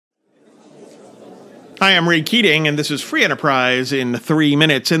Hi, I'm Ray Keating, and this is Free Enterprise in 3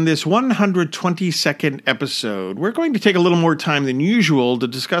 minutes. In this 122nd episode, we're going to take a little more time than usual to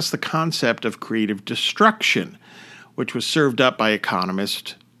discuss the concept of creative destruction, which was served up by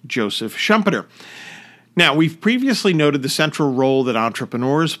economist Joseph Schumpeter. Now, we've previously noted the central role that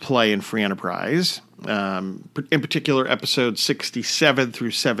entrepreneurs play in free enterprise, in particular episodes 67 through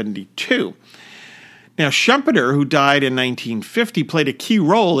 72. Now, Schumpeter, who died in 1950, played a key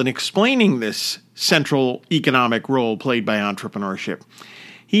role in explaining this central economic role played by entrepreneurship.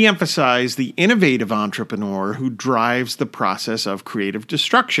 He emphasized the innovative entrepreneur who drives the process of creative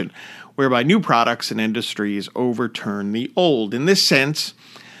destruction, whereby new products and industries overturn the old. In this sense,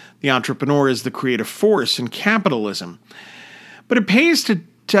 the entrepreneur is the creative force in capitalism. But it pays to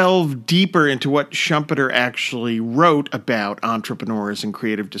delve deeper into what Schumpeter actually wrote about entrepreneurs and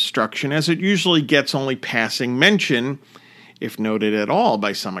creative destruction, as it usually gets only passing mention, if noted at all,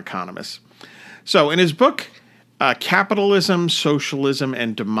 by some economists. So in his book, Capitalism, Socialism,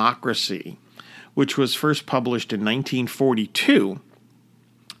 and Democracy, which was first published in 1942,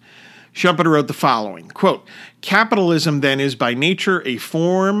 Schumpeter wrote the following, quote, "Capitalism then is by nature a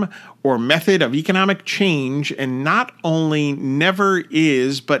form or method of economic change and not only never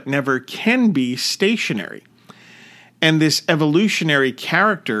is but never can be stationary. And this evolutionary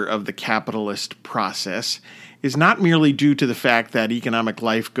character of the capitalist process is not merely due to the fact that economic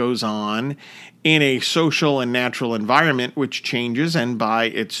life goes on in a social and natural environment which changes and by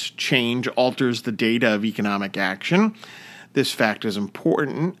its change alters the data of economic action. This fact is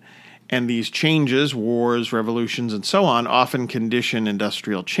important, and these changes, wars, revolutions, and so on, often condition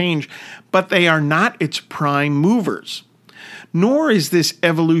industrial change, but they are not its prime movers. Nor is this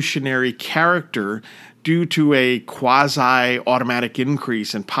evolutionary character due to a quasi-automatic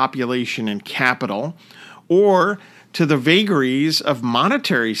increase in population and capital, or to the vagaries of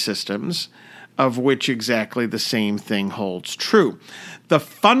monetary systems, of which exactly the same thing holds true. The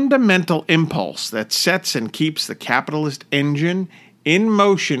fundamental impulse that sets and keeps the capitalist engine in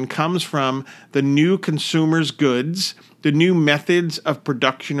motion comes from the new consumer's goods, the new methods of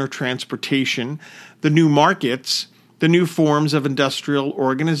production or transportation, the new markets, the new forms of industrial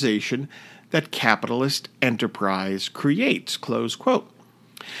organization that capitalist enterprise creates," close quote.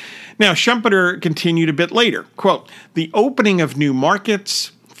 Now, Schumpeter continued a bit later, quote, "The opening of new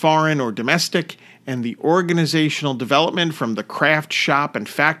markets, foreign or domestic, and the organizational development from the craft shop and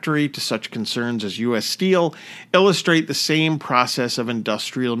factory to such concerns as U.S. Steel illustrate the same process of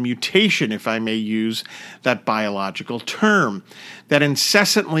industrial mutation, if I may use that biological term, that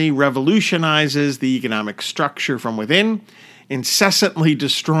incessantly revolutionizes the economic structure from within, incessantly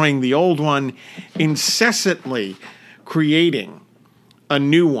destroying the old one, incessantly creating a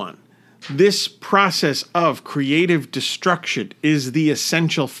new one. This process of creative destruction is the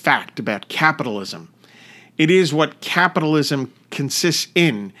essential fact about capitalism. It is what capitalism consists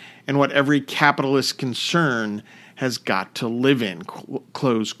in and what every capitalist concern has got to live in,"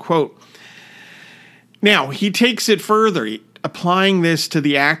 close quote. Now, he takes it further, applying this to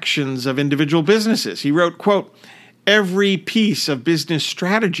the actions of individual businesses. He wrote, quote, "Every piece of business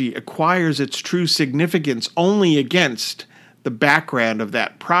strategy acquires its true significance only against the background of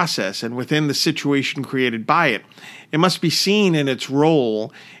that process and within the situation created by it. It must be seen in its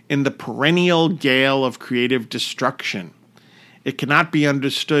role in the perennial gale of creative destruction. It cannot be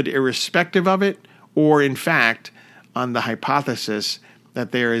understood irrespective of it, or in fact, on the hypothesis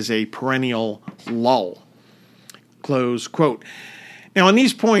that there is a perennial lull," close quote. Now, on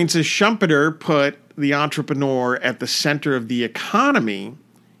these points, as Schumpeter put the entrepreneur at the center of the economy,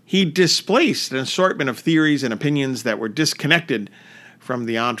 he displaced an assortment of theories and opinions that were disconnected from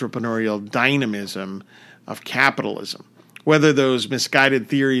the entrepreneurial dynamism of capitalism. Whether those misguided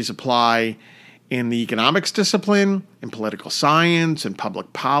theories apply in the economics discipline, in political science, in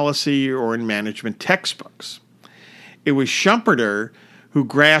public policy, or in management textbooks. It was Schumpeter who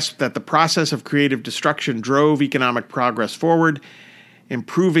grasped that the process of creative destruction drove economic progress forward,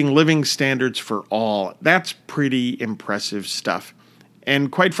 improving living standards for all. That's pretty impressive stuff.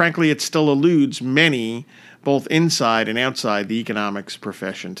 And quite frankly, it still eludes many, both inside and outside the economics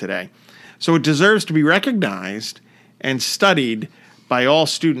profession today. So it deserves to be recognized and studied by all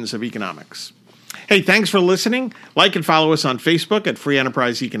students of economics. Hey, thanks for listening. Like and follow us on Facebook at Free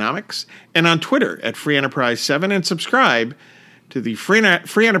Enterprise Economics and on Twitter at Free Enterprise 7, and subscribe to the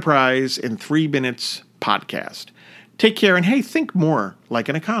Free Enterprise in 3 Minutes podcast. Take care, and hey, think more like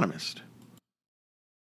an economist.